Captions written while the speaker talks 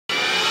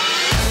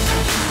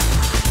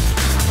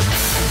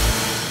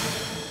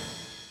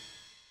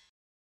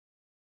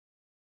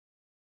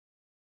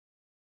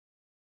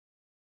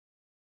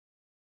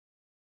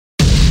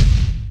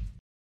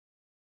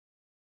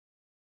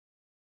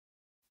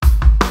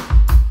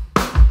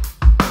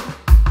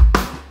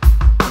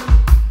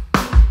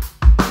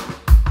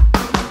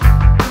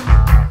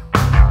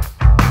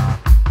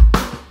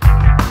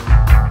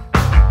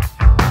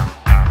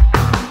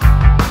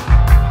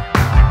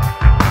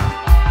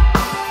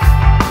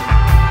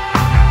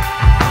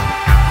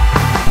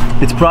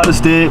It's practice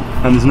day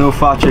and there's no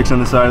fat chicks on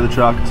the side of the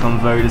track, so I'm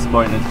very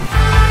disappointed.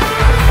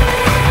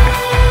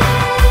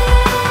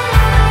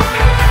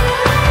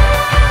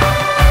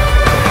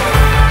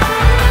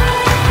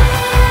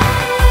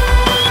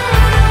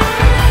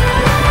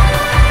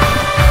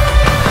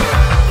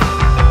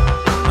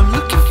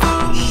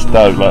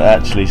 Stoked, like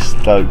actually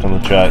stoked on the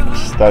track,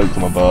 stoked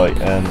on my bike,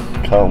 and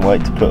can't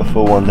wait to put a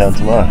full one down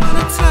tomorrow.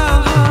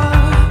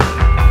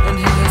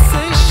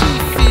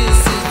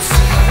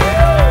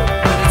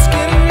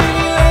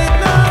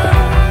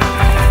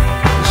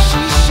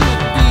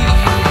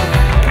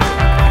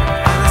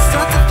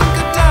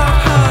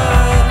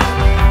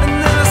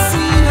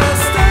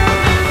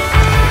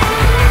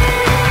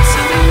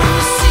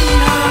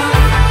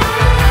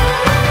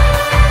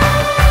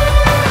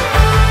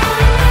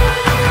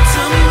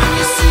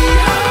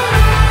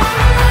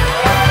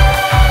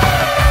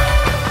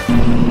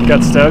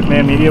 Got stoked,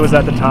 man. Media was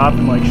at the top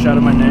and like shouted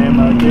my name,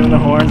 gave him the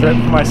horns right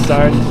from my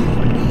start,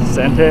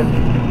 sent it,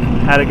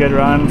 had a good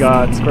run,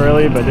 got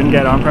squirrely but didn't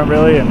get on front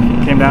really,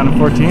 and came down to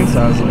 14, so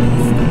I was like,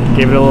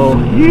 gave it a little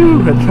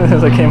yoo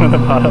as I came in the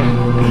bottom.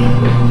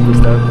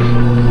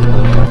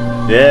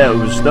 Yeah, it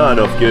was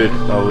starting off good.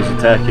 I was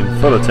attacking,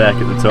 full attack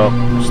at the top,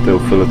 still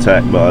full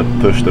attack, but I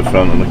pushed the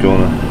front on the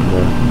corner.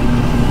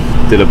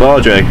 And, did a bar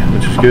drag,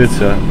 which was good,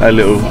 so I had a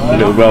little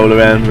roll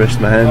around,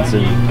 rest my hands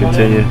and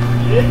continued.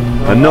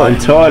 I'm not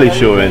entirely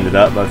sure I ended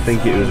up, but I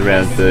think it was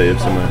around 30 or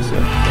somewhere. So.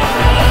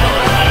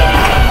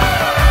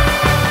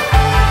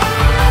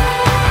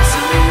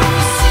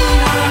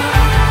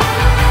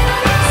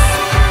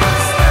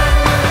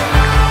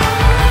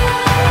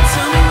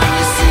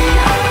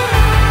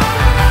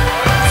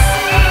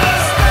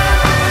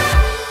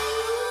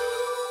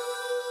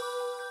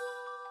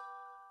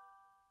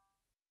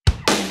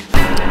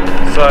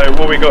 So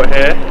what we got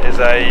here is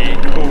a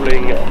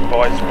cooling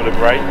device full of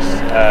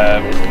brakes.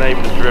 It's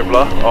named the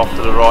dribbler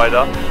after the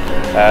rider.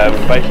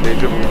 Basically it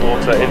dribbles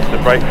water into the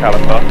brake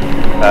caliper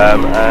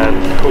and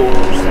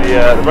cools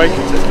the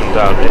braking system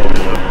down here.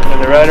 When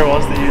the rider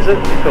wants to use it,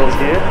 it goes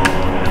here.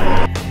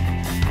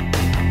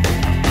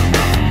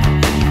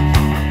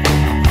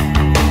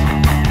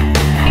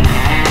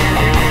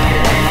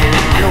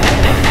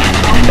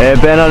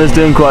 Vallnord is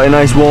doing quite a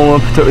nice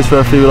warm up. Took us for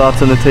a few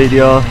laps on the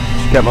TDR.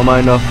 Just kept my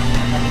mind off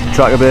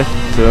track a bit,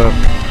 so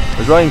I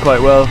was riding quite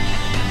well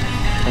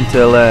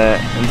until I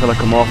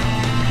come off.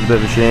 It was a bit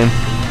of a shame.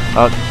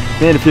 I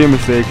made a few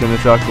mistakes on the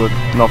track, but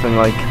nothing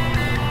like,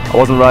 I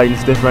wasn't riding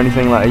stiff or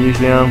anything like I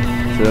usually am,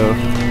 so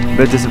a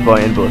bit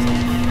disappointed, but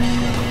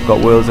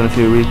got Worlds in a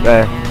few weeks,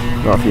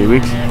 not a few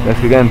weeks,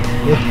 next weekend.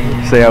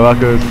 See how that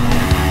goes.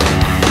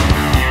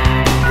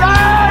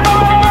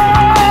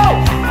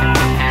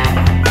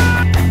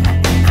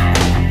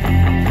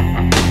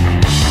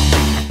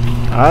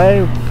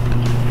 I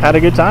had a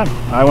good time.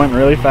 I went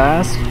really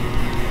fast.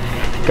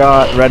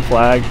 Got red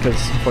flag because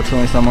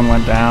unfortunately someone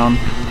went down.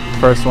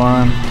 First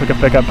one, took a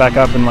pickup back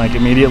up and like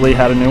immediately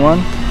had a new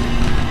one,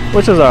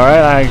 which was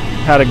alright. I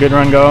had a good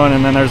run going,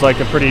 and then there's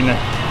like a pretty, really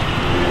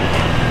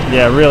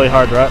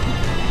hard rut,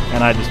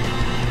 and I just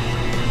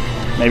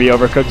maybe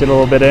overcooked it a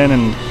little bit in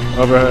and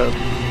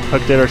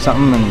overhooked it or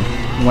something and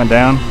went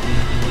down.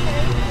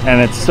 And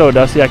it's so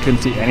dusty I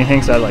couldn't see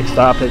anything, so I like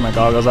stopped, take my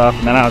goggles off,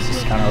 and then I was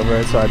just kind of over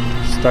it, so I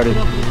started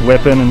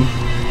whipping and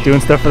doing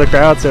stuff for the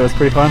crowd, so it was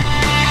pretty fun.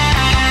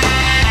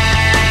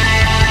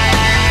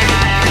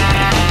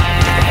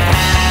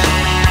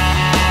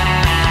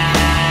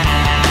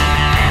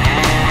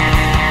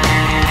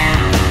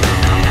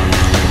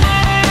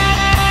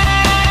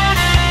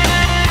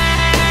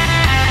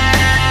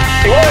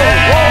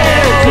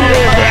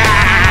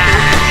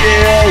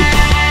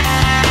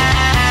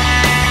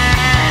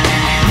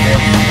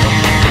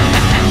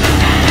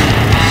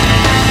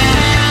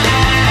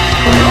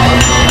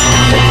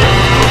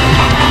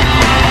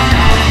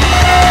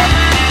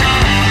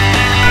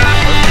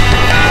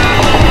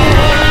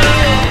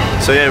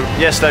 So yeah,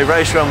 yesterday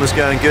race run was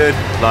going good.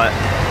 Like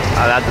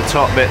I had the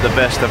top bit the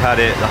best I've had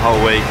it the whole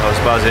week. I was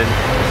buzzing.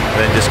 And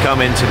then just come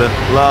into the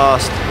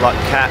last like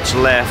catch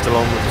left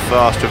along with the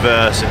fast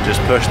reverse and just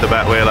pushed the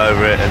back wheel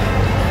over it and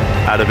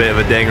had a bit of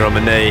a dinger on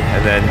my knee,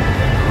 and then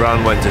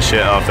run went to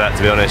shit after that,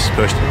 to be honest.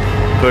 Pushed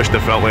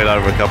the front wheel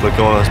over a couple of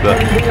corners, but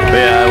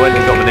yeah, I went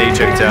and got my knee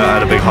checked out. I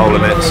had a big hole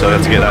in it, so I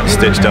had to get that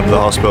stitched up at the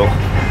hospital,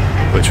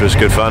 which was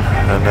good fun.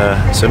 And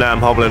so now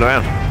I'm hobbling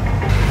around.